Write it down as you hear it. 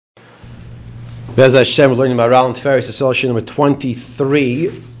Be'ez Hashem, we're learning Maharal and Tiferes, Yisroel number 23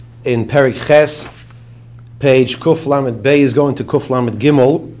 in Perek Ches, page Kuf Lamed Bey is going to Kuf Lamed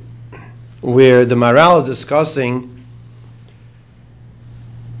Gimel, where the Maharal is discussing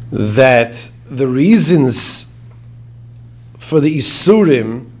that the reasons for the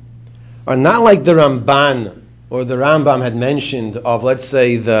Isurim are not like the Ramban or the Rambam had mentioned of, let's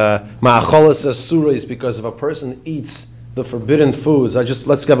say, the Ma'acholas Asuris, because if a person eats the forbidden foods.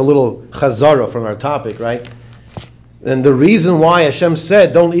 Let's give a little chazara from our topic, right? And the reason why Hashem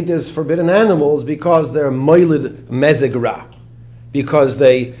said don't eat these forbidden animals because they're moilid mezegra, because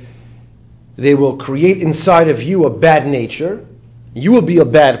they will create inside of you a bad nature. You will be a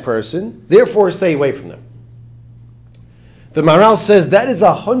bad person. Therefore, stay away from them. The Maharal says that is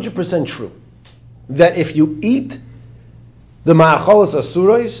 100% true. That if you eat the ma'acholos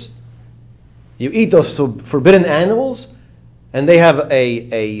asuros, you eat those forbidden animals, and they have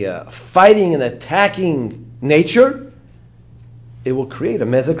a fighting and attacking nature, it will create a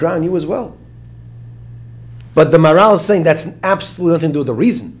mezegra in you as well. But the Maharal is saying that's absolutely nothing to do with the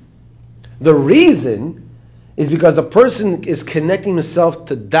reason. The reason is because the person is connecting himself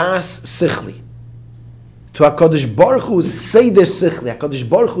to Da'as Sichli, to HaKadosh Baruch Hu's Seder Sichli, HaKadosh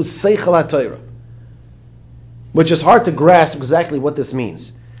Baruch Hu's Seichel HaTorah, which is hard to grasp exactly what this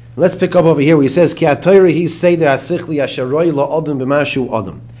means. Let's pick up over here where he says, Ki ha-Torah hi seder ha-sichli asher roi la'adam b'mashu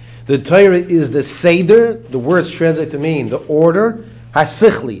adam. The Torah is the seder, the words translate to mean the order,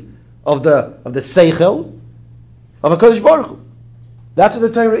 ha-sichli, of the seichel, of HaKadosh Baruch Hu. That's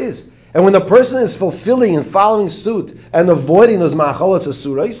what the Torah is. And when the person is fulfilling and following suit and avoiding those ma'acholos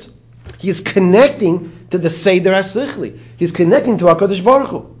asuros, he's connecting to the seder ha-sichli. He's connecting to HaKadosh Baruch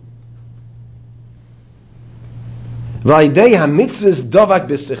Hu. And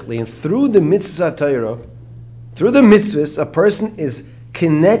through the mitzvos HaTorah, through the mitzvahs, a person is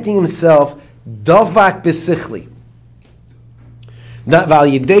connecting himself davak b'sichli.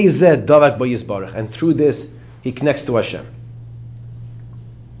 And through this, he connects to Hashem.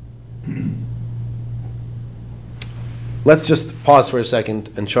 Let's just pause for a second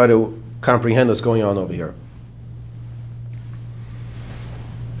and try to comprehend what's going on over here.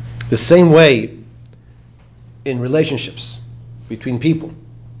 The same way in relationships between people,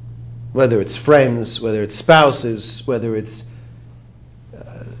 whether it's friends, whether it's spouses, whether it's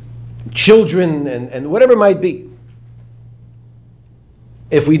children, and whatever it might be,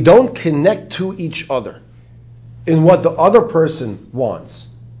 if we don't connect to each other in what the other person wants,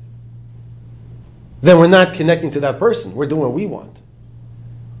 then we're not connecting to that person. We're doing what we want.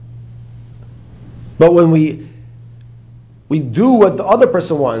 But when we do what the other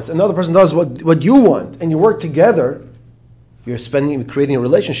person wants, and the other person does what you want, and you work together, you're creating a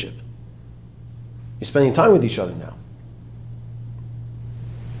relationship. You're spending time with each other now.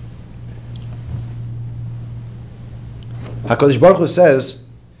 HaKadosh Baruch Hu says,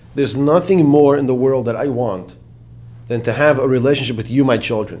 there's nothing more in the world that I want than to have a relationship with you, my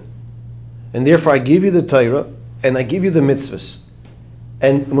children. And therefore I give you the Torah, and I give you the mitzvahs.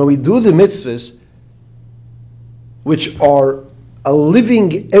 And when we do the mitzvahs, which are a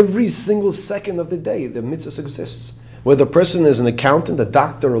living every single second of the day, the mitzvah exists. Whether the person is an accountant, a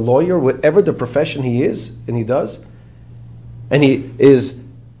doctor, a lawyer, whatever the profession he is, and he does, and he is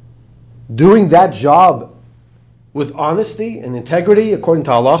doing that job with honesty and integrity according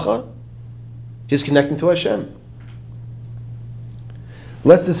to halacha, he's connecting to Hashem.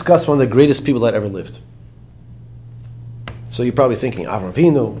 Let's discuss one of the greatest people that ever lived. So you're probably thinking, Avraham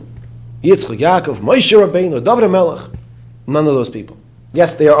Avinu, Yitzchak, Yaakov, Moshe Rabbeinu, David HaMelech. None of those people.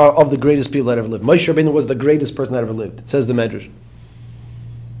 Yes, they are of the greatest people that ever lived. Moshe Rabbeinu was the greatest person that ever lived, says the Medrash.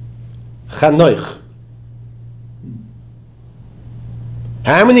 Chanoich.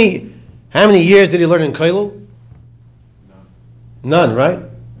 How many years did he learn in Koilel? None, right?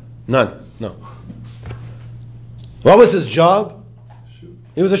 None. No. What was his job?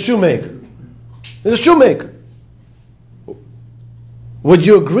 He was a shoemaker. He was a shoemaker. Would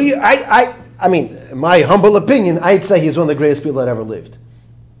you agree? I mean, in my humble opinion, I'd say he's one of the greatest people that ever lived.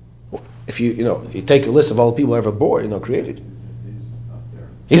 If you take a list of all the people ever born, created.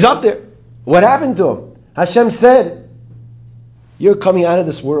 He's up there. What happened to him? Hashem said, you're coming out of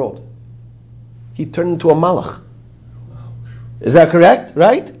this world. He turned into a malach. Is that correct?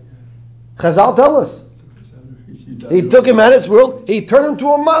 Right? Chazal tell us. He took him out of this world. He turned him to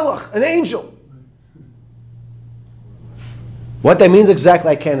a malach, an angel. What that means exactly,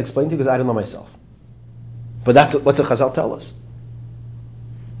 I can't explain to you because I don't know myself. But that's what the Chazal tell us.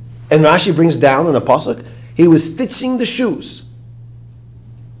 And Rashi brings down in the pasuk, he was stitching the shoes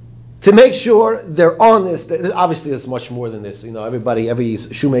to make sure they're honest. Obviously, there's much more than this. Every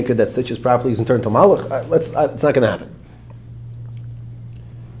shoemaker that stitches properly isn't turned to Malach. It's not going to happen.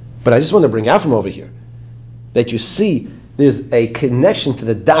 But I just want to bring out from over here that you see there's a connection to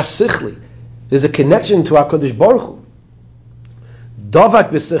the Da'as Sichli. There's a connection to HaKadosh Baruch Hu. Davak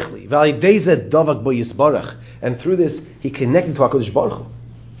b'sichli, v'alidei davak bo yisbarach. And through this, he connected to HaKadosh Baruch Hu.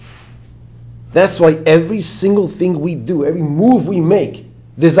 That's why every single thing we do, every move we make,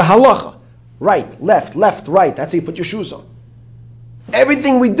 there's a halacha. Right, left, right. That's how you put your shoes on.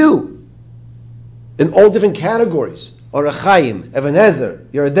 Everything we do, in all different categories, Orach Chaim, Even Ezer,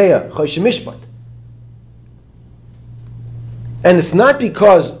 Yeridea, Choshe Mishpat. And it's not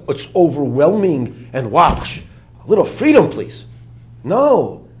because it's overwhelming and wow, a little freedom, please.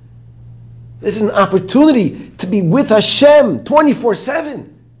 No. This is an opportunity to be with Hashem 24/7.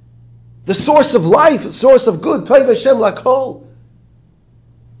 The source of life, the source of good. Toiv Hashem lakol.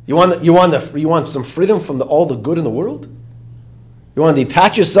 You want some freedom from all the good in the world? You want to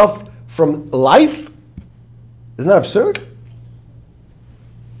detach yourself from life? Isn't that absurd?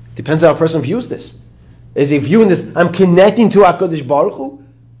 Depends how a person views this. Is he viewing this, I'm connecting to HaKadosh Baruch Hu?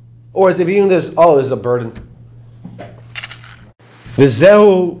 Or is he viewing this, oh, this is a burden?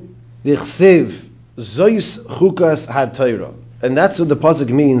 V'zehu dichsiv zois chukas ha-Torah. And that's what the pasuk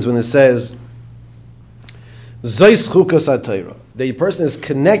means when it says zois chukas ha-Torah. The person is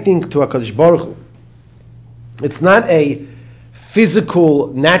connecting to HaKadosh Baruch Hu. It's not a physical,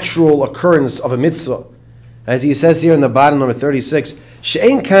 natural occurrence of a mitzvah. As he says here in the bottom, number 36,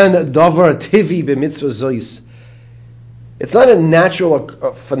 she'ein kan davar tivi b'mitzvah zois. It's not a natural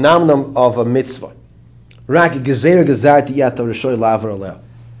phenomenon of a mitzvah. Rak gezer gezarti yata rishoy laver aleh.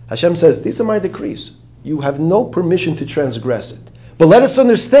 Hashem says, these are my decrees. You have no permission to transgress it. But let us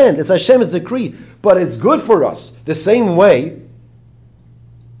understand, it's Hashem's decree, but it's good for us. The same way,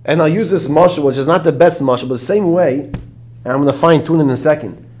 and I'll use this mashal, which is not the best mashal, but the same way, and I'm going to fine tune it in a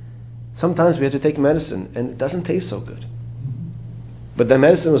second. Sometimes we have to take medicine, and it doesn't taste so good. But the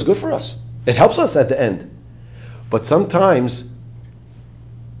medicine was good for us. It helps us at the end. But sometimes,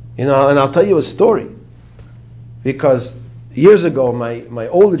 and I'll tell you a story. Because years ago, my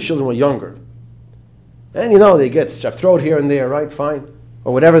older children were younger. And they get strep throat here and there, right? Fine.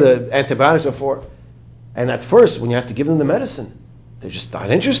 Or whatever the antibiotics are for. And at first, when you have to give them the medicine, they're just not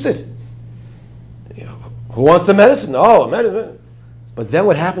interested. Who wants the medicine? Oh, medicine. But then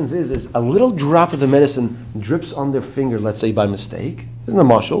what happens is a little drop of the medicine drips on their finger, let's say by mistake, isn't a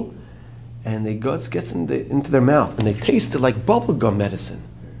mashal, and it gets into their mouth, and they taste it like bubblegum medicine.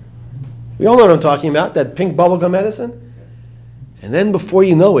 We all know what I'm talking about, that pink bubblegum medicine. And then before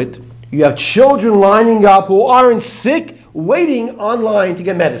you know it, you have children lining up who aren't sick, waiting online to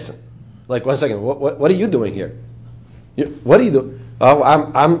get medicine. Like, 1 second, what are you doing here? What are you doing? Oh,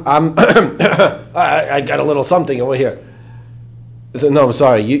 I'm I got a little something over here. I said, no, I'm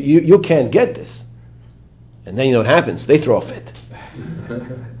sorry, you can't get this. And then you know what happens? They throw a fit.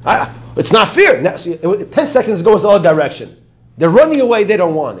 It's not fair. Now, see, 10 seconds goes the other direction. They're running away, they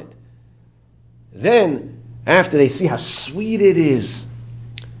don't want it. Then, after they see how sweet it is,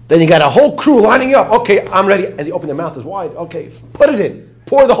 then you got a whole crew lining up. Okay, I'm ready. And they open their mouth as wide. Okay, put it in.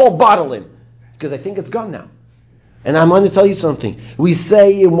 Pour the whole bottle in. Because I think it's gone now. And I'm going to tell you something. We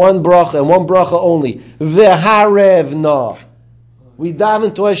say in one bracha, and one bracha only, V'harev na. We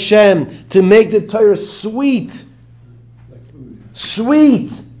daven to Hashem to make the Torah sweet.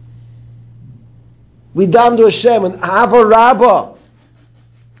 Sweet. We daven to Hashem and Ava Rabbah.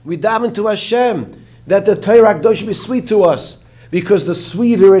 We daven to Hashem that the Torah Hakadosh should be sweet to us. Because the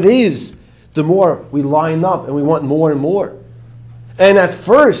sweeter it is, the more we line up and we want more and more. And at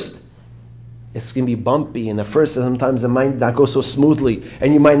first, it's going to be bumpy. And at first, sometimes it might not go so smoothly.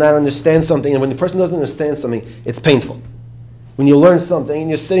 And you might not understand something. And when the person doesn't understand something, it's painful. When you learn something and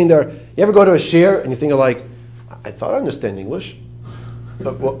you're sitting there, you ever go to a shir and you think like, I thought I understand English.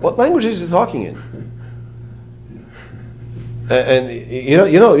 But what language is he talking in? And you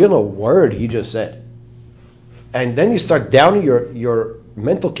know a word he just said. And then you start downing your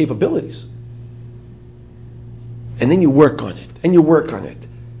mental capabilities. And then you work on it. And you work on it.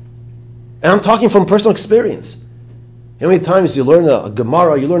 And I'm talking from personal experience. How many times you learn a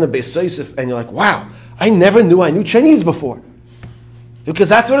Gemara, you learn a Beis Yosef, and you're like, wow, I never knew I knew Chinese before. Because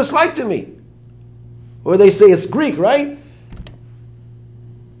that's what it's like to me. Or they say it's Greek, right?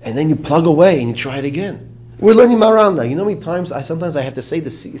 And then you plug away and you try it again. We're learning Maharal now. You know how many times I have to see the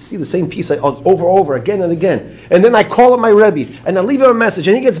same piece over and over again and again. And then I call up my Rebbe and I leave him a message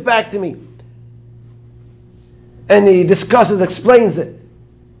and he gets back to me. And he discusses, explains it.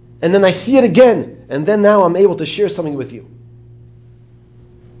 And then I see it again. And then now I'm able to share something with you.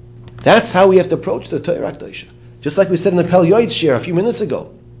 That's how we have to approach the Torah Kedosha. Just like we said in the Pel Yoetz share a few minutes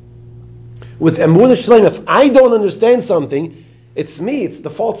ago. With Emunah Shalem, if I don't understand something, it's me, it's the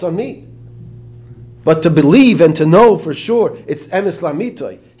fault's on me. But to believe and to know for sure, it's Emes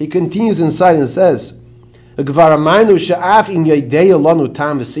Lamitoy. He continues inside and says, and even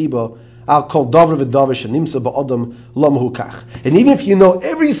if you know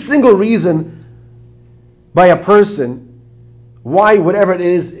every single reason by a person, why whatever it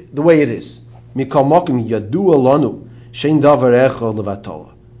is, the way it is. There's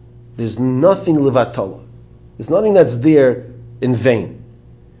nothing levatala. There's nothing that's there in vain.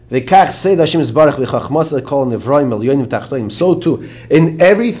 So too, in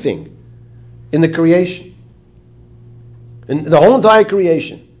everything, in the creation, in the whole entire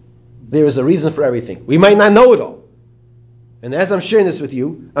creation, there is a reason for everything. We might not know it all. And as I'm sharing this with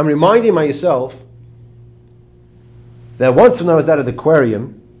you, I'm reminding myself that once when I was at an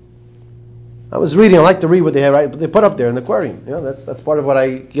aquarium, I was reading, I like to read what they have, right? But they put up there in the aquarium. You know, that's part of what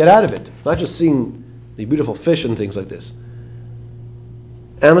I get out of it. Not just seeing the beautiful fish and things like this.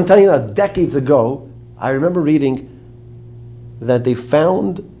 And I'm telling you that decades ago, I remember reading that they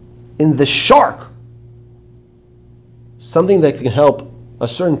found in the shark something that can help a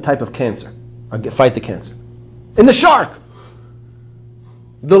certain type of cancer, or fight the cancer. In the shark!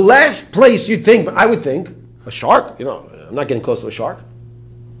 The last place you'd think, I would think, a shark? You know, I'm not getting close to a shark.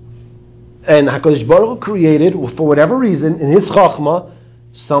 And HaKadosh Baruch Hu created, for whatever reason, in His Chachma,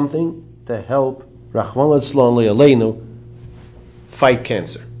 something to help Rachman Litzlan Le'aleinu fight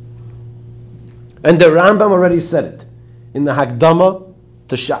cancer. And the Rambam already said it in the Hakdama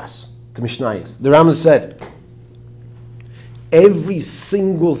to Shas, to Mishnayos. The Rambam said, every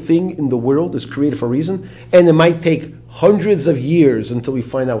single thing in the world is created for a reason, and it might take hundreds of years until we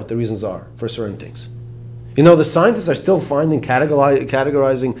find out what the reasons are for certain things. You know, the scientists are still finding,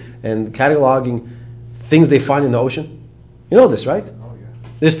 categorizing and cataloging things they find in the ocean. You know this, right? Oh, yeah.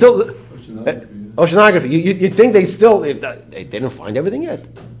 There's still oceanography. You'd think they didn't find everything yet.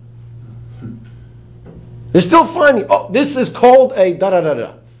 They're still finding, this is called a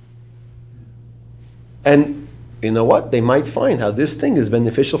da-da-da-da. And you know what? They might find how this thing is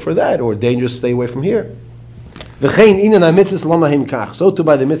beneficial for that, or dangerous, stay away from here. So too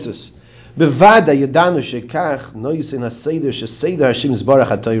by the mitzvahs. Bevada yadanu shekach no yisin haseder sheseder Hashem zbarach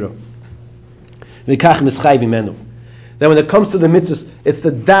hatayro. V'kach nischay v'menu. Then when it comes to the mitzvahs, it's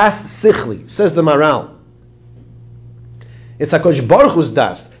the Da'as Sichli, says the Maharal. It's HaKadosh Baruch Hu's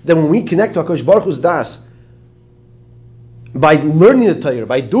Das. Then when we connect to HaKadosh Baruch Hu's Das, by learning the Torah,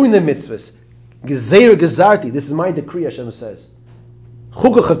 by doing the mitzvahs, Gezeir Gezarti, this is my decree, Hashem says.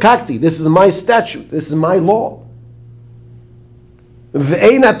 Chukah Chakakti, this is my statute, this is my law. You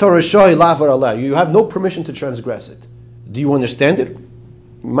have no permission to transgress it. Do you understand it?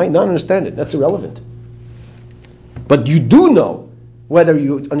 You might not understand it. That's irrelevant. But you do know whether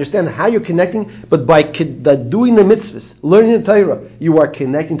you understand how you're connecting, but by doing the mitzvahs, learning the Torah, you are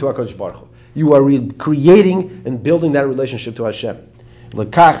connecting to HaKadosh Baruch Hu. You are creating and building that relationship to Hashem.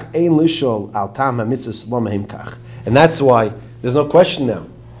 And that's why there's no question now.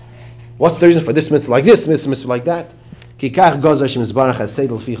 What's the reason for this mitzvah like this, mitzvah like that? Because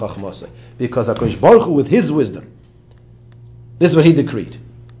HaKadosh Baruch Hu, with His wisdom, this is what He decreed.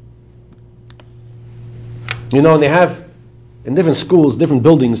 You know, and they have, in different schools, different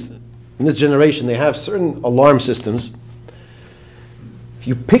buildings, in this generation, they have certain alarm systems. If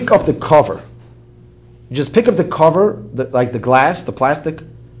you pick up the cover, you just pick up the cover, like the glass, the plastic,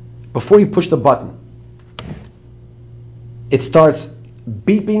 before you push the button, it starts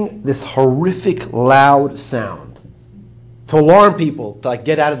beeping this horrific loud sound to alarm people to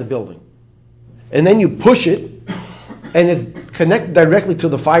get out of the building. And then you push it, and it's connected directly to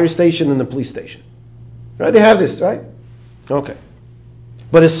the fire station and the police station. Right? They have this, right? Okay.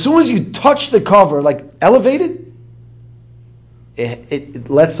 But as soon as you touch the cover, like elevated, it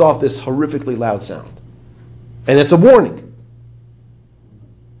lets off this horrifically loud sound. And it's a warning.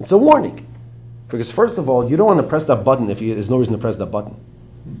 It's a warning. Because first of all, you don't want to press that button if there's no reason to press that button.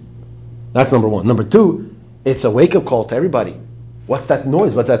 That's number one. Number two, it's a wake-up call to everybody. What's that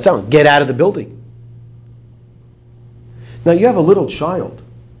noise? What's that sound? Get out of the building. Now you have a little child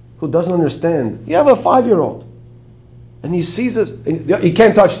who doesn't understand. You have a 5-year-old. And he sees us. He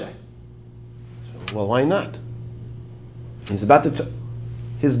can't touch that. So, well, why not? He's about to...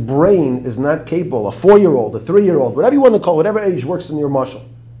 His brain is not capable. A 4-year-old, a 3-year-old, whatever you want to call it, whatever age works in your mashal.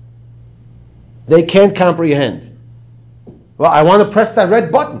 They can't comprehend. Well, I want to press that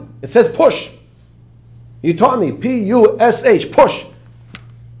red button. It says push. You taught me, P-U-S-H, push.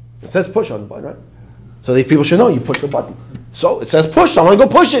 It says push on the button, right? So these people should know you push the button. So it says push, I want to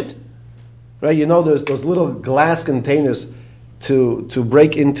go push it. right? You know, there's those little glass containers to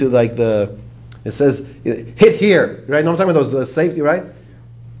break into, like it says hit here, right? No, I'm talking about those the safety, right?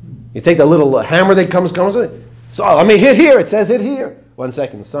 You take that little hammer that comes with it. So let me hit here. It says hit here. 1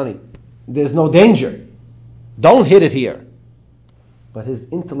 second, Sonny. There's no danger. Don't hit it here. But his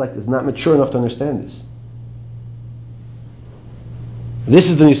intellect is not mature enough to understand this. This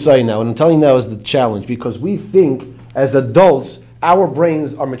is the Nisai now. What I'm telling you now is the challenge, because we think as adults our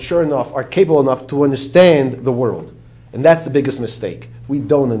brains are mature enough, are capable enough to understand the world. And that's the biggest mistake. We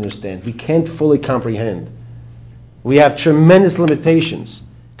don't understand. We can't fully comprehend. We have tremendous limitations.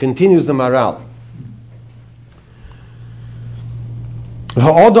 Continues the Maharal.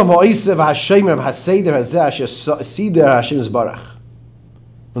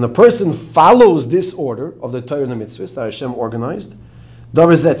 When a person follows this order of the Torah and the Mitzvos that Hashem organized, you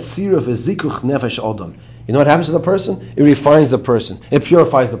know what happens to the person? It refines the person. It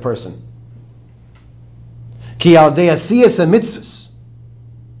purifies the person.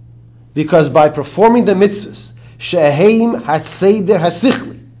 Because by performing the mitzvahs, Da'as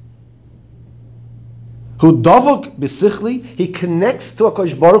Sichli, who davok b'sichli, he connects to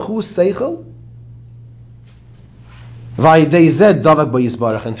HaKadosh Baruch Hu's seichel,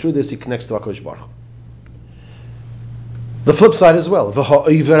 and through this he connects to HaKadosh Baruch Hu. The flip side as well, the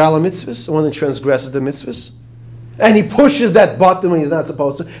one that transgresses the mitzvahs, and he pushes that button when he's not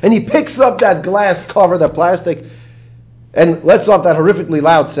supposed to, and he picks up that glass cover, that plastic, and lets off that horrifically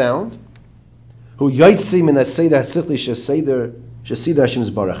loud sound. Who yotzim in Seder Sichli sheseder Hashem's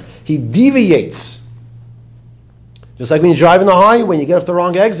barach. He deviates, just like when you drive in the highway, when you get off the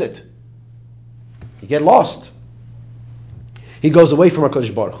wrong exit, you get lost. He goes away from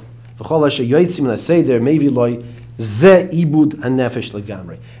HaKadosh Baruch Hu. V'chol asher yotzim in Seder mevi loy ze ibud hanefesh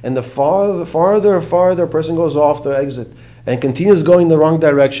legamrei. And the farther a person goes off the exit and continues going the wrong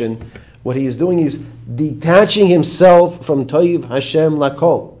direction, what he is doing is detaching himself from Toiv Hashem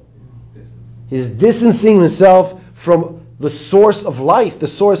Lakol. He's distancing himself from the source of life, the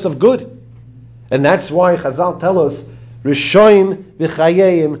source of good. And that's why Chazal tell us, Rishoim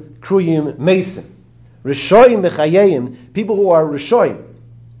v'chayim kruyim mesim. Rishoim v'chayim, people who are Rishoim,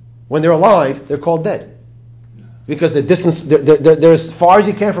 when they're alive, they're called dead. Because they're as far as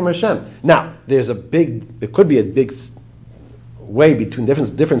you can from Hashem. Now, there could be a big way between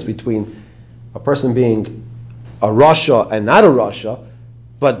difference between a person being a Rasha and not a Rasha,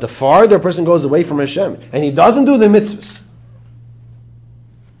 but the farther a person goes away from Hashem, and he doesn't do the mitzvahs,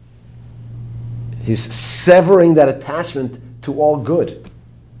 he's severing that attachment to all good,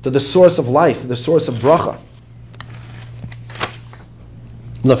 to the source of life, to the source of bracha.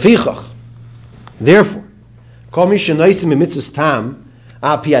 Lafichach, therefore, kol mi shenoisim mitzvahs tam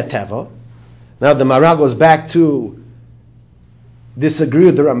al pi hateva. Now the Maharal goes back to disagree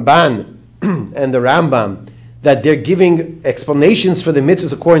with the Ramban and the Rambam, that they're giving explanations for the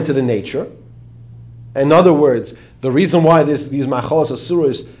mitzvahs according to the nature. In other words, the reason why these machalas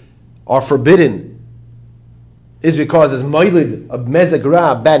asuras are forbidden is because there's moilid, a mezeg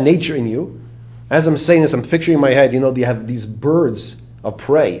ra, bad nature in you. As I'm saying this, I'm picturing in my head, you have these birds of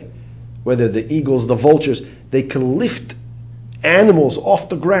prey, whether the eagles, the vultures, they can lift animals off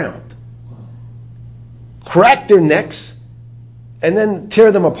the ground, crack their necks, and then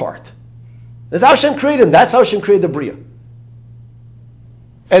tear them apart. That's how Hashem created them. That's how Hashem created the Bria.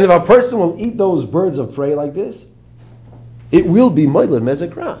 And if a person will eat those birds of prey like this, it will be moiled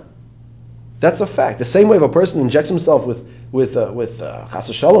mezeg ra. That's a fact. The same way if a person injects himself with chas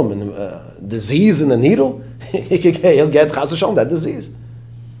v'shalom and disease in the needle, he'll get chas v'shalom, that disease.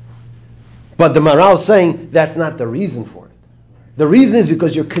 But the Maharal is saying that's not the reason for it. The reason is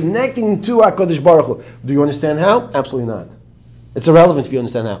because you're connecting to HaKadosh Baruch Hu. Do you understand how? Absolutely not. It's irrelevant if you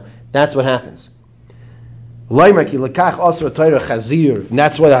understand how. That's what happens. And that's why the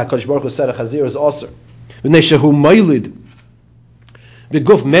HaKadosh Baruch Hu said a chazir is asur.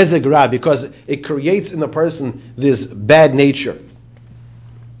 Because it creates in the person this bad nature.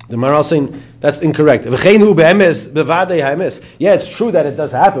 The Maharal is saying that's incorrect. Yeah, it's true that it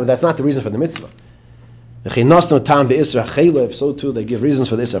does happen, but that's not the reason for the mitzvah. So too they give reasons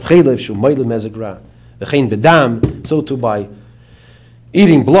for the Isra Chaylev. So too by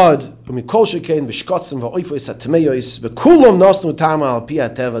eating blood,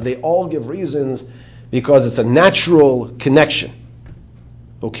 they all give reasons because it's a natural connection.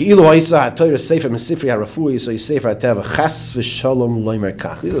 These are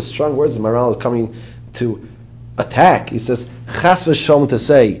strong words the Maharal is coming to attack. He says, chas v'shalom, to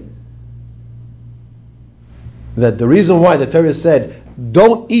say that the reason why the Torah said,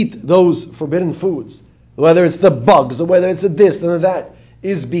 don't eat those forbidden foods, whether it's the bugs or whether it's the this and that,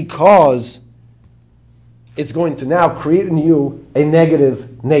 is because it's going to now create in you a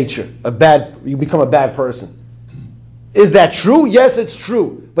negative nature, you become a bad person. Is that true? Yes, it's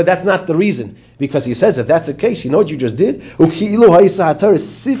true. But that's not the reason. Because he says, if that's the case, you know what you just did? You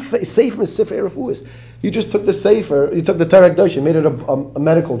just took the Sefer, you took the Torah Kedosh, and made it a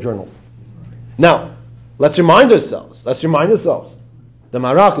medical journal. Now, let's remind ourselves. The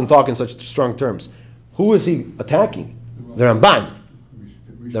Maharal can talk in such strong terms. Who is he attacking? The Ramban.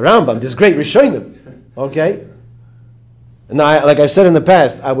 The Rambam, this great Rishonim. Okay? Now, like I've said in the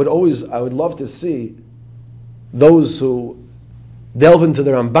past, I would love to see those who delve into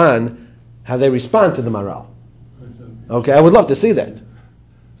the Ramban, how they respond to the Maharal. Okay, I would love to see that. This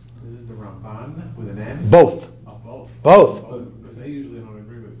is the Ramban with an N? Both. Both. Because they usually don't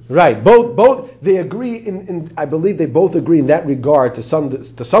agree with it. Right. Both. They agree in. I believe they both agree in that regard to some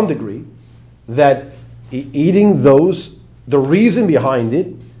degree, that eating those, the reason behind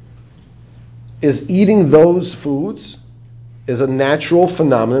it is eating those foods is a natural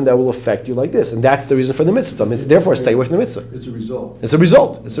phenomenon that will affect you like this, and that's the reason for the mitzvah. Therefore, stay away from the mitzvah. It's a result. It's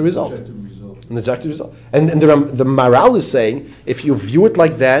a result. An objective result. And the Maharal is saying, if you view it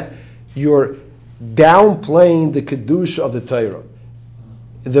like that, you're downplaying the kedusha of the Torah.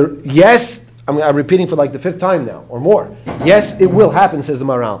 I'm repeating for like the fifth time now or more. Yes, it will happen, says the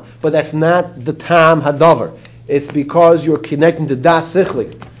Maharal, but that's not the tam hadavar. It's because you're connecting to Da'as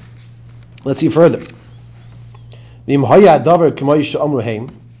Sichli. Let's see further. And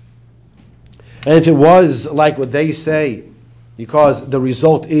if it was like what they say, because the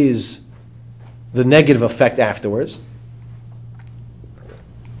result is the negative effect afterwards.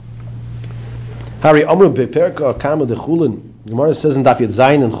 Hari Amru bePerek Kama de Chulin. Gemara says in Daf Yud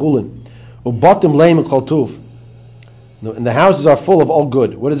Zayin and Chulin, Ubatim leim kol tuv. And the houses are full of all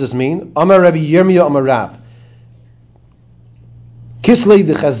good. What does this mean? Amar Rabbi Yirmiyah Amar Rav. Kislei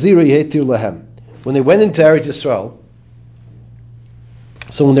de Chazira yehetir lahem. When they went into Eretz Yisrael,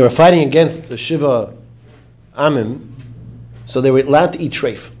 so when they were fighting against the Shiva Amim, so they were allowed to eat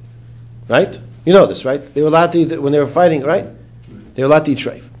treif, right? You know this, right? They were allowed to eat when they were fighting, right? They were allowed to eat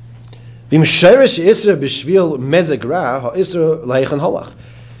treif. So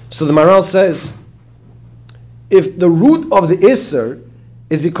the Maharal says, if the root of the Isser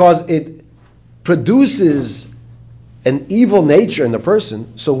is because it produces an evil nature in the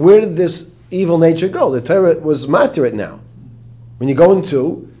person, so where did this evil nature go? The Torah was matir it now. When you go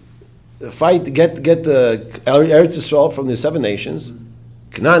into the fight to get the Eretz Yisrael from the 7 nations,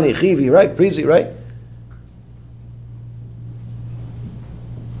 Kanani, Chivi, right? Prizi, right?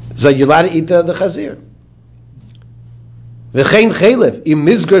 So you're allowed to eat the chazir. V'chein chelev im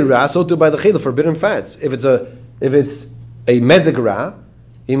mizgar ra, so too by the chelev, forbidden fats. If it's a mezeg ra,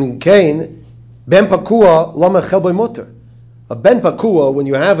 im kain ben pakua lama chel by mutter. A ben pakua, when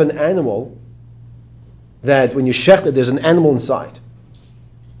you have an animal that when you shech it, there's an animal inside.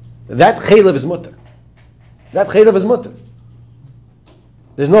 That chelev is mutter.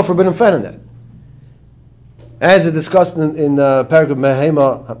 There's no forbidden fat in that. As it discussed in Perek of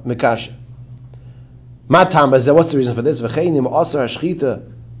Mehema Mikasha. Matam is what's the reason for this? V'cheinim asar hashchita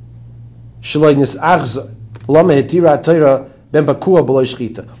shloi nisachz lama hetira Torah ben pakua b'lo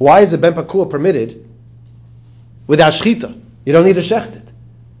shchita. Why is a ben pakua permitted without shchita? You don't need to shecht it.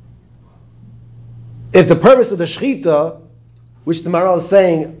 If the purpose of the shchita, which the Maharal is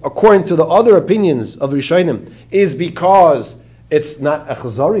saying, according to the other opinions of Rishonim, is because it's not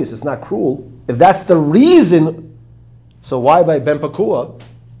achzarius, it's not cruel. If that's the reason, so why by ben pakua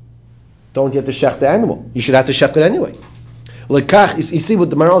don't you have to shech the animal? You should have to shech it anyway. Lekach, you see what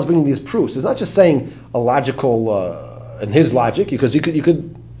the Maharal is bringing these proofs. It's not just saying a logical, in his logic, because you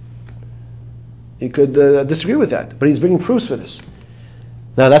could disagree with that, but he's bringing proofs for this.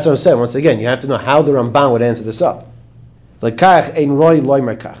 Now that's what I'm saying. Once again, you have to know how the Ramban would answer this up. Lekach ein roi loy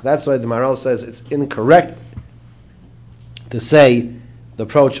merkach. That's why the Maharal says it's incorrect to say the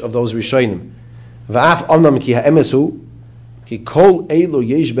approach of those Rishonim. V'af onam ki ha'emesu ki kol elu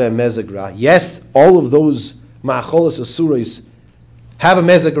yesh be'em mezeg ra. Yes, all of those ma'acholos asuros have a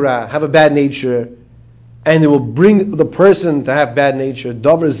mezeg ra, have a bad nature, and it will bring the person to have bad nature.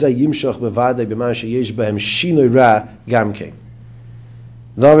 Davar zeh yimshach bevadei b'man sheyesh be'em shinoi ra gam kein.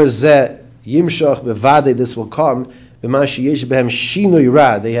 Davar zeh yimshach bevadei, this will come b'man sheyesh be'em shinoi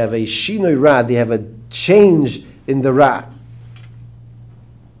ra. They have a shinoi ra. They have a change in the ra.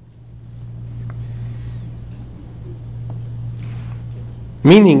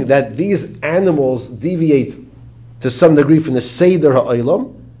 Meaning that these animals deviate to some degree from the Seder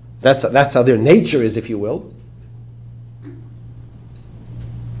HaOlam. That's how their nature is, if you will.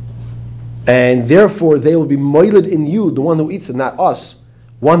 And therefore they will be moiled in you, the one who eats them, not us.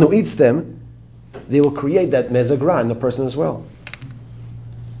 One who eats them, they will create that mezag ra in the person as well.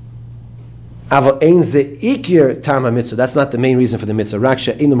 Aval ein ze ikir tam ha-mitzvah. That's not the main reason for the mitzvah. Rak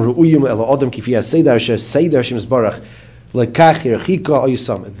she'einam ru'uyim ela adam kifi ha-seder asher seder Hashem yisbarach lekach yerchika o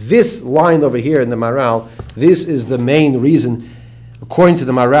yisam. This line over here in the Maharal, this is the main reason, according to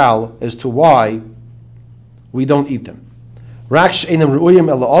the Maharal, as to why we don't eat them. Rak she'einam ru'uyim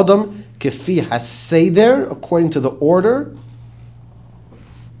ela adam kifi ha-seder, according to the order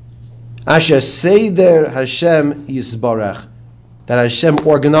asher seder Hashem yisbarach, that Hashem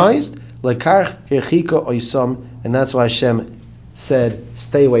organized. Lekach hirchika oisam, and that's why Hashem said,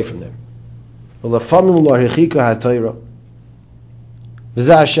 stay away from them. V'lafamim lo hirchika ha'torah.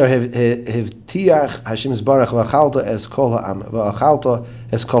 V'zeh asher hivtiach Hashem zbarach v'achalta es kol ha'am v'achalta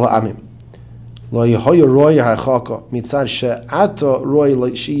es kol ha'amim. Lo yehoya roi harchaka mitzad she'ata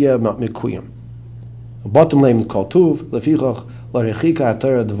roi she'yeh mikuyim. Bottom line kol tuv lefichach lo hirchika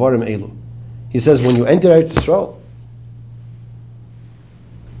ha'torah dvarim elu. He says, when you enter Eretz Yisrael,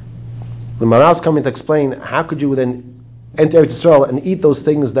 the Maharal is coming to explain, how could you then enter Eretz Yisrael and eat those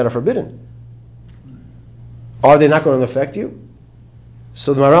things that are forbidden? Are they not going to affect you?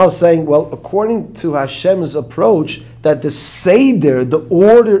 So the Maharal is saying, well, according to Hashem's approach, that the Seder, the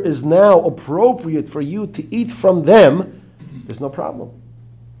order is now appropriate for you to eat from them, there's no problem.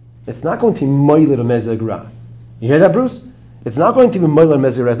 It's not going to be moiler mezeg ra. You hear that, Bruce? It's not going to be moiler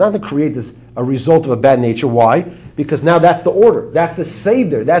mezeg ra. It's not going to create a result of a bad nature. Why? Because now that's the order. That's the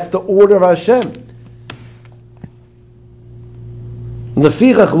Seder. That's the order of Hashem.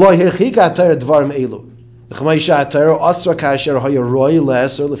 Lefichach lo hirchika atayr dvarim elu. L'chmaisha atayr asra kasher haya roi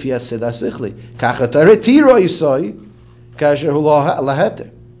le'asr lefi Da'as Sichli. Kach atayr tira yisai kasher hu laheter.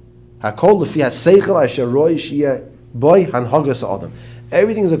 Hakol lefi haseichel asher roi shiyeh boy hanhagas ha'adam.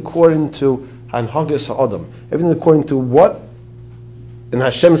 Everything is according to hanhagas ha'adam. Everything is according to what? In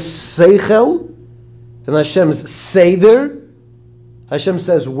Hashem's seichel, in Hashem's Seder, Hashem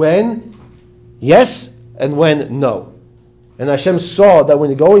says when, yes, and when, no. And Hashem saw that when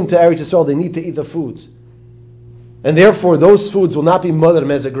they go into Eretz Yisrael, they need to eat the foods. And therefore, those foods will not be mother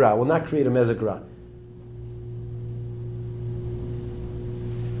mezeg ra, will not create a mezeg ra.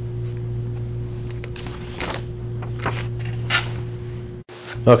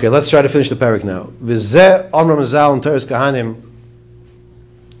 Okay, let's try to finish the Perek now. V'zeh Amram Zal and Teres Kahanim.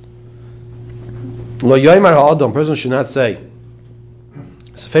 Lo yoymar ha'adam, person should not say.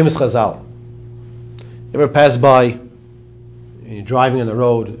 It's a famous chazal. You ever pass by, you're driving on the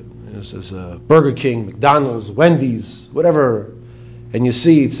road, there's a Burger King, McDonald's, Wendy's, whatever, and you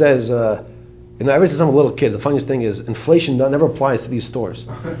see it says, every time I'm a little kid, the funniest thing is inflation never applies to these stores.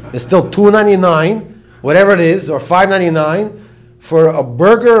 It's still $2.99, whatever it is, or $5.99 for a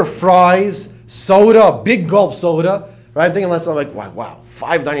burger, fries, soda, a big gulp soda. Right? I'm thinking, I'm like, wow,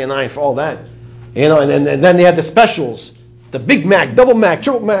 $5.99 for all that. You know, and then they have the specials, the Big Mac, Double Mac,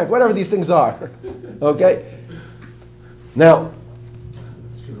 Triple Mac, whatever these things are. Okay? Now,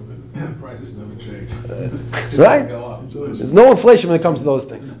 prices never change. Right? There's no inflation when it comes to those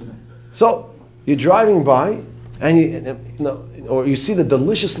things. So, you're driving by, and or you see the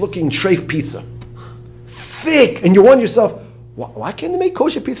delicious looking treif pizza. Thick, and you wonder yourself, why can't they make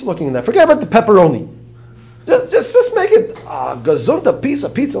kosher pizza looking in that? Forget about the pepperoni. Just make it a gazunta piece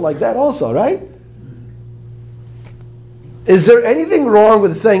of pizza like that also, right? Is there anything wrong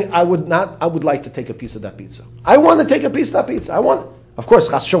with saying, I would like to take a piece of that pizza? I want to take a piece of that pizza. Of course,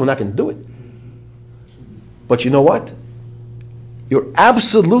 Chas Shem, we're not going to do it. But you know what? You're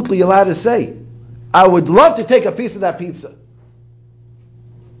absolutely allowed to say, I would love to take a piece of that pizza.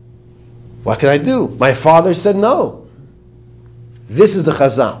 What can I do? My father said no. This is the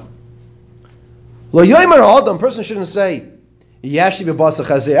Chazal. Lo yomer adam, person shouldn't say, Yashi b'basa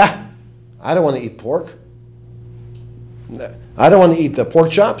chazir. I don't want to eat pork. I don't want to eat the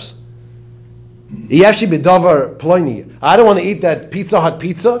pork chops. Yashi b'davar ploini. I don't want to eat that Pizza Hut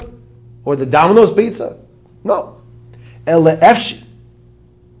pizza or the Domino's pizza. No. Ele efshi.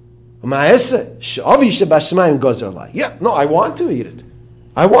 Ma'aseh she'avi shebashamayim gozer alai. Yeah, no, I want to eat it.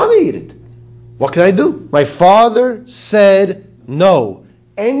 I want to eat it. What can I do? My father said no.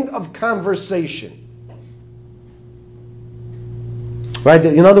 End of conversation. Right?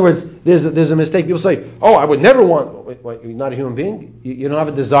 In other words, there's a mistake. People say, "Oh, I would never want." Wait, you're not a human being. You don't have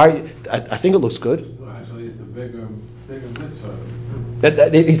a desire. I think it looks good. Well, actually, it's a bigger mitzvah.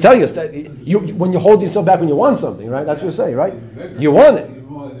 He's telling us that when you hold yourself back when you want something, right? That's what you're saying, right? You want it.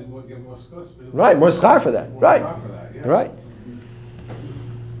 You get more scus. Right, more schar for that. Right. Yeah. Right.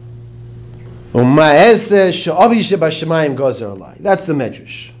 That's the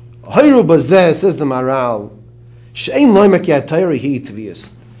medrash. Hayru bazeh, says the Maharal.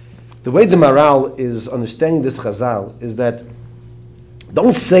 The way the Maharal is understanding this Chazal is that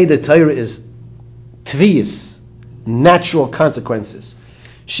don't say the Torah is tviyas, natural consequences.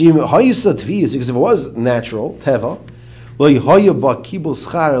 Shim hayisa tviyas, because if it was natural, teva, lo yihaya ba kibul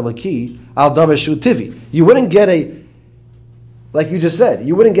schar elaki al davar shu tivi. You wouldn't get like you just said,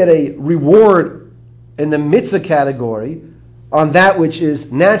 you wouldn't get a reward in the mitzvah category on that which is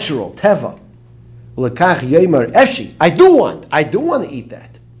natural, teva. Lekach yemar efshi. I do want to eat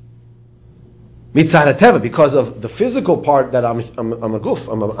that. Mitzvah teva, because of the physical part that I'm a guf,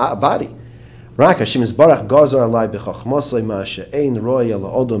 I'm a body. Rak Hashem is barach gazar alai b'chachmasay ma'aseh ein roya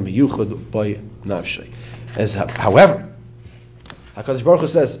la'odom b'yuchad by nafshay. As however, HaKadosh Baruch Hu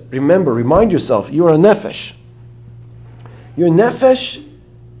says, remind yourself, you are a nefesh. Your nefesh,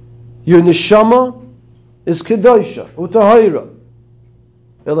 your neshama is kedosha utahayra.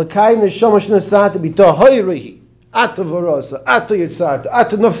 Elakai neshama shnasat b'tahayrahi ata varasa ata yitzat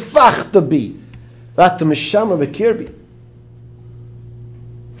ata nefachta bi ata mishama v'kirbi.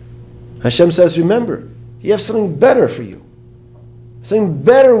 Hashem says, remember, you have something better for you. Something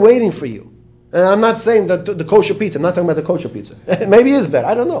better waiting for you. And I'm not saying that the kosher pizza, I'm not talking about the kosher pizza. Maybe it is better,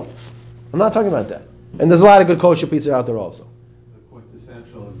 I don't know. I'm not talking about that. And there's a lot of good kosher pizza out there also. The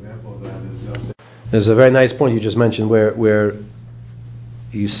quintessential example of that is... There's a very nice point you just mentioned where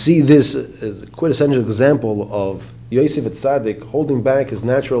you see this as a quintessential example of Yosef Tzaddik holding back his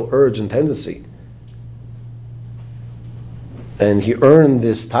natural urge and tendency. And he earned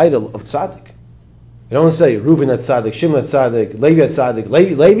this title of tzaddik. You don't say Reuven at tzaddik, Shimon at tzaddik, Levi at tzaddik.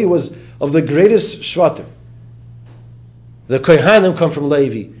 Levi was of the greatest shvatim. The Kohanim come from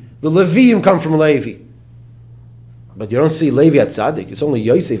Levi. The Leviim come from Levi. But you don't see Levi at tzaddik. It's only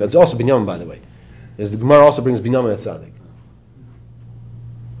Yosef. It's also Binyamin, by the way. As the Gemara also brings Binyamin at tzaddik.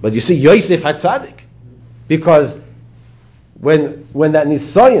 But you see Yosef at tzaddik. Because when that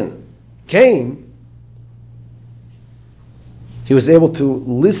Nisayan came, he was able to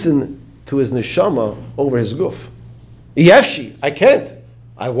listen to his neshama over his guf. Yefshi, I can't.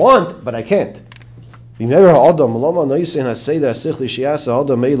 I want, but I can't. The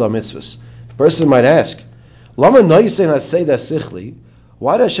person might ask, why did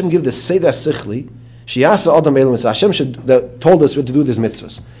Hashem give the Seder Sichli? Hashem should told us what to do this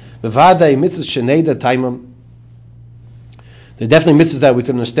mitzvahs. There are definitely mitzvahs that we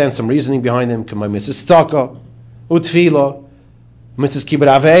can understand some reasoning behind them. Mitzvahs taka, utfila, mitzvahs kibbut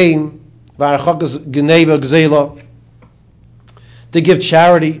aveim, v'arachakas geneva gzela, to give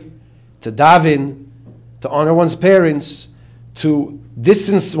charity, to daven, to honor one's parents, to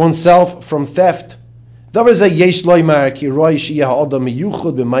distance oneself from theft. Davar zeh yesh lo yimar ki roi sheyeh ha'adam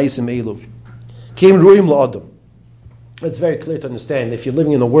miyuchad b'maisim elu. Kim ruim la'adam. It's very clear to understand. If you're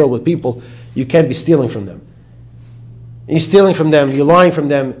living in a world with people, you can't be stealing from them. You're stealing from them, you're lying from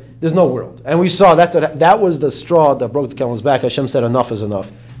them, there's no world. And we saw that was the straw that broke the camel's back. Hashem said, enough is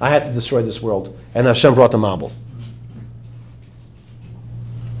enough. I had to destroy this world. And Hashem brought the Mabul.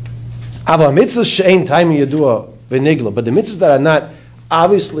 But the mitzvahs that are not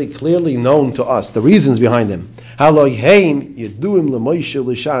obviously clearly known to us, the reasons behind them, but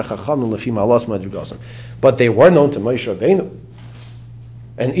they were known to Moshe Rabbeinu.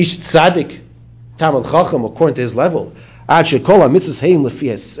 And each tzaddik, Talmid Chacham, according to his level, to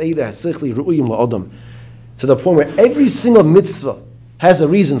the point where every single mitzvah has a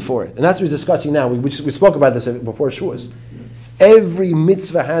reason for it. And that's what we're discussing now. We spoke about this before Shavuos. Every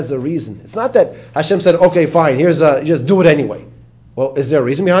mitzvah has a reason. It's not that Hashem said, okay, fine, just do it anyway. Well, is there a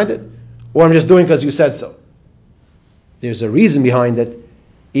reason behind it? Or I'm just doing because you said so? There's a reason behind it,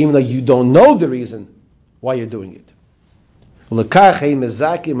 even though you don't know the reason why you're doing it. That's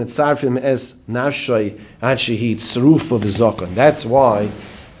why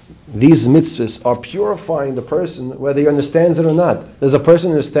these mitzvahs are purifying the person, whether he understands it or not. Does a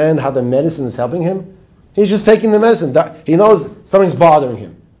person understand how the medicine is helping him? He's just taking the medicine. He knows something's bothering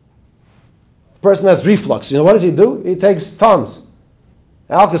him. The person has reflux. What does he do? He takes Tums,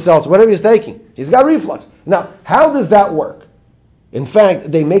 Alka-Seltzer, whatever he's taking. He's got reflux. Now, how does that work? In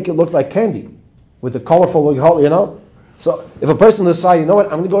fact, they make it look like candy with the colorful, So if a person decides, I'm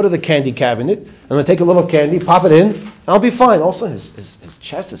going to go to the candy cabinet, I'm going to take a little candy, pop it in, I'll be fine. Also, his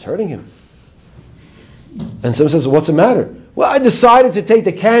chest is hurting him. And someone says, what's the matter? Well, I decided to take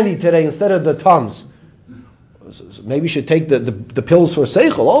the candy today instead of the Tums. So maybe you should take the pills for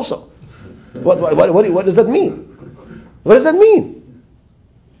seichel also. What does that mean? What does that mean?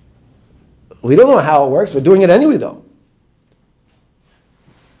 We don't know how it works. We're doing it anyway, though.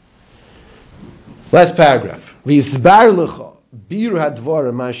 Last paragraph. V'yisbar lecha bir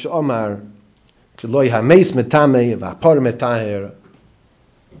hadvar ma she'amar k'lo yhameis metamei v'apar metaher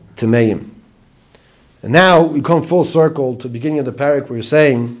Tameim. And now we come full circle to the beginning of the Perek where you're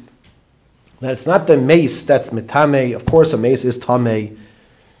saying that it's not the mace that's metame. Of course, a mace is tamei.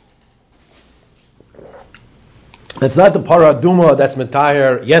 It's not the paraduma that's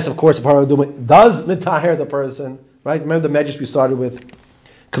metaher. Yes, of course, the paraduma does metaher the person. Right? Remember the medrash we started with.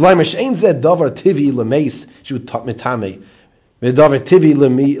 Kalayim she'ein zeh davar tivi lemeis shu metame. Davar tivi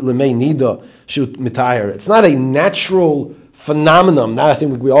lemei nida shu metaher. It's not a natural phenomenon. That I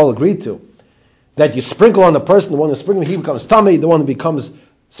think we all agreed to. That you sprinkle on the person, the one who's sprinkled, he becomes tamei. The one who becomes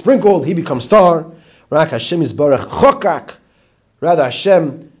sprinkled, he becomes tar. Rak Hashem is barach chokak. Rather,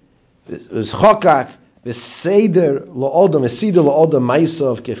 Hashem is chokak. V'seder la'odam, v'seder la'odam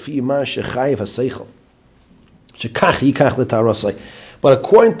ma'isov kefi ma shechayev ha'seichel. Shekach yikach l'tarosai. But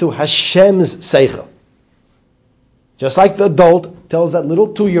according to Hashem's seichel, just like the adult tells that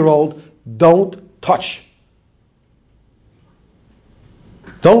little 2-year-old, don't touch.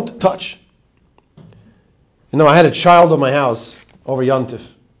 Don't touch. You know, I had a child in my house over Yontif,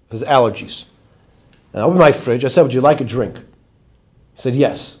 has allergies. And I opened my fridge, I said, would you like a drink? He said,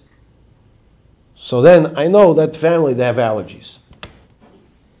 yes. So then I know that family, they have allergies.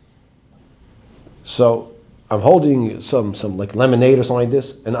 So I'm holding some like lemonade or something like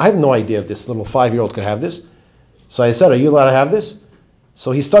this, and I have no idea if this little 5-year-old could have this. So I said, are you allowed to have this?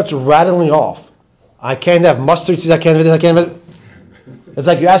 So he starts rattling off. I can't have mustard seeds, I can't have this, I can't have it. It's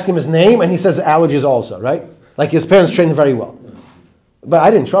like you ask him his name, and he says allergies also, right? Like his parents trained him very well. But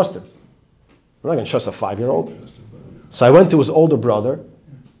I didn't trust him. I'm not going to trust a 5-year-old. So I went to his older brother.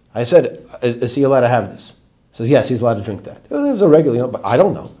 I said, is he allowed to have this? He says, yes, he's allowed to drink that. It was a regular, but I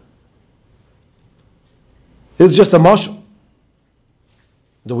don't know. It's just a mushroom.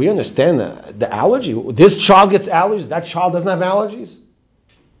 Do we understand the allergy? This child gets allergies, that child doesn't have allergies?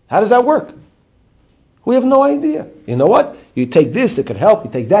 How does that work? We have no idea. You know what? You take this, it could help.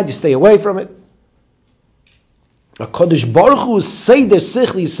 You take that, you stay away from it. HaKadosh Baruch Hu Da'as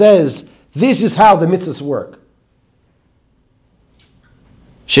Sichli says, this is how the mitzvahs work.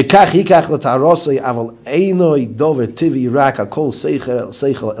 Shekach yikach l'tarosei aval einoi dover tivi rak hakol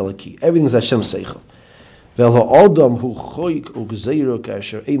seichel elaki. Everything's Hashem seichel. Vel ha'odam hu choik u'gzeiro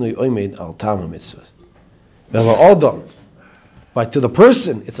kasher einoi oimed al tama mitzvah. Vel ha'odam. But to the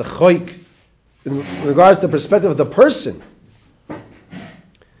person, it's a choik. In regards to the perspective of the person,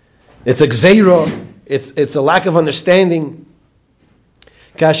 it's a gzeiro. It's a lack of understanding.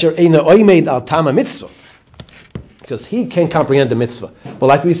 Kasher einoi oimed al tama mitzvah. Because he can't comprehend the mitzvah. But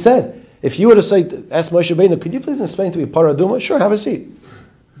like we said, if you were to say, ask Moshe Rabbeinu, could you please explain to me paraduma? Sure, have a seat.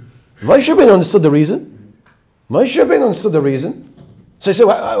 Moshe Rabbeinu understood the reason. Moshe Rabbeinu understood the reason. So I said,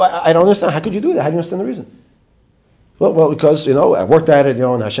 I don't understand. How could you do that? How do you understand the reason? Well, because, I worked at it,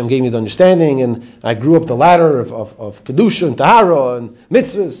 and Hashem gave me the understanding, and I grew up the ladder of Kedusha and Tahara and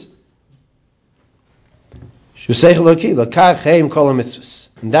mitzvahs.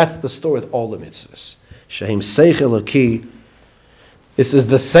 And that's the story with all the mitzvahs. Shehem seichel aki. This is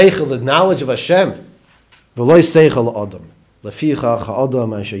the seichel, the knowledge of Hashem. V'loi seichel adam. Lefichach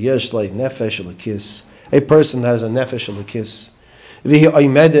ha'adam asher yesh lo nefesh lekis. A person that has a nefesh lekis. V'hi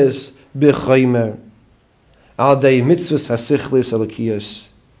oimedes b'chaymer. Al dei mitzvos hasichlis alakiyas.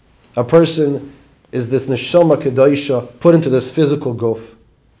 A person is this neshama kedosha put into this physical guf,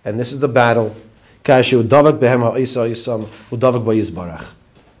 and this is the battle. Kashu davak behem ha'isa yisam udavak ba'yizbarach.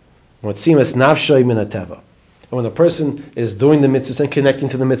 When the person is doing the mitzvahs and connecting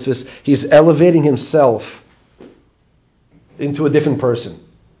to the mitzvahs, he's elevating himself into a different person.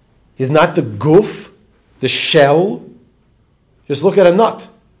 He's not the guf, the shell. Just look at a nut.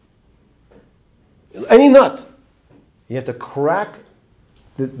 Any nut. You have to crack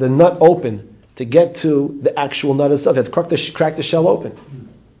the nut open to get to the actual nut itself. You have to crack the shell open.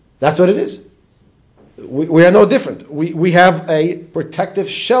 That's what it is. We are no different. We have a protective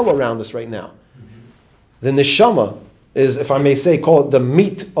shell around us right now. The neshama is, if I may say, called the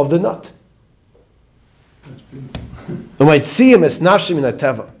meat of the nut. You might see him as nafshim in a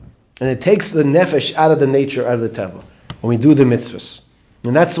teva, and it takes the nefesh out of the nature, out of the teva, when we do the mitzvahs.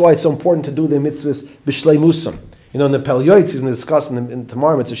 And that's why it's so important to do the mitzvahs b'shlei musam. In the Pel Yoitz, he's going to discuss in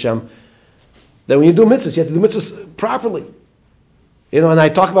tomorrow mitzvah Shem, that when you do mitzvahs, you have to do mitzvahs properly. And I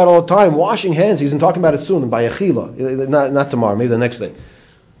talk about it all the time, washing hands. He's talking about it soon, by Achila. Not tomorrow, maybe the next day.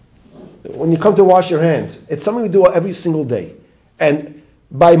 When you come to wash your hands, it's something we do every single day. And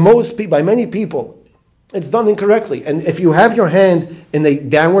by many people, it's done incorrectly. And if you have your hand in a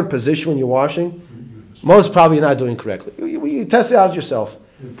downward position when you're washing, most probably you're not doing correctly. You test it out yourself.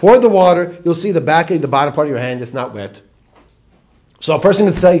 Pour the water, you'll see the bottom part of your hand is not wet. So a person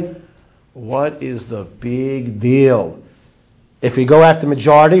could say, what is the big deal? If we go after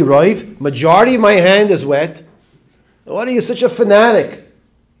majority, right? Majority of my hand is wet. What are you, such a fanatic?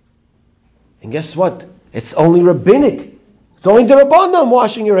 And guess what? It's only rabbinic. It's only the Rabbanan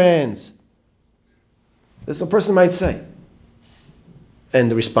washing your hands. That's what a person might say. And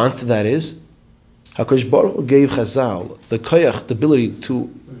the response to that is, HaKadosh Baruch Hu gave Chazal the koyach, the ability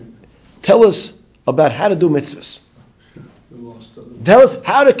to tell us about how to do mitzvahs. Tell us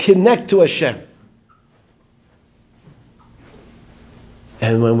how to connect to Hashem.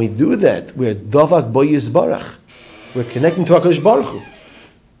 And when we do that, we're Dovak Bo Yisbarach. We're connecting to HaKadosh Baruch Hu.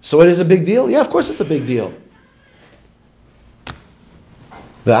 So it is a big deal? Yeah, of course it's a big deal.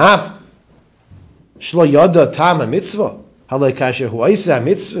 V'af shlo yada tam ha-mitzvah haloi kasher hu oiseh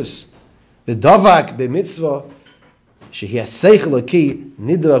ha-mitzvahs v'davak be-mitzvah shehi ha-seich eloki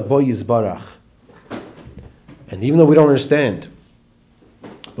nidrak bo yizbarach. And even though we don't understand,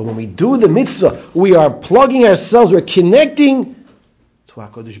 but when we do the mitzvah, we are plugging ourselves, we're connecting to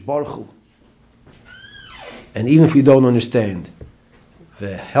HaKadosh Baruch Hu. And even if we don't understand,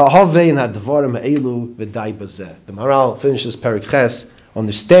 the Maharal finishes Perek Ches,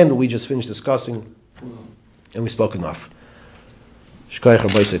 understand what we just finished discussing, and we spoke enough.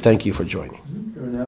 Thank you for joining.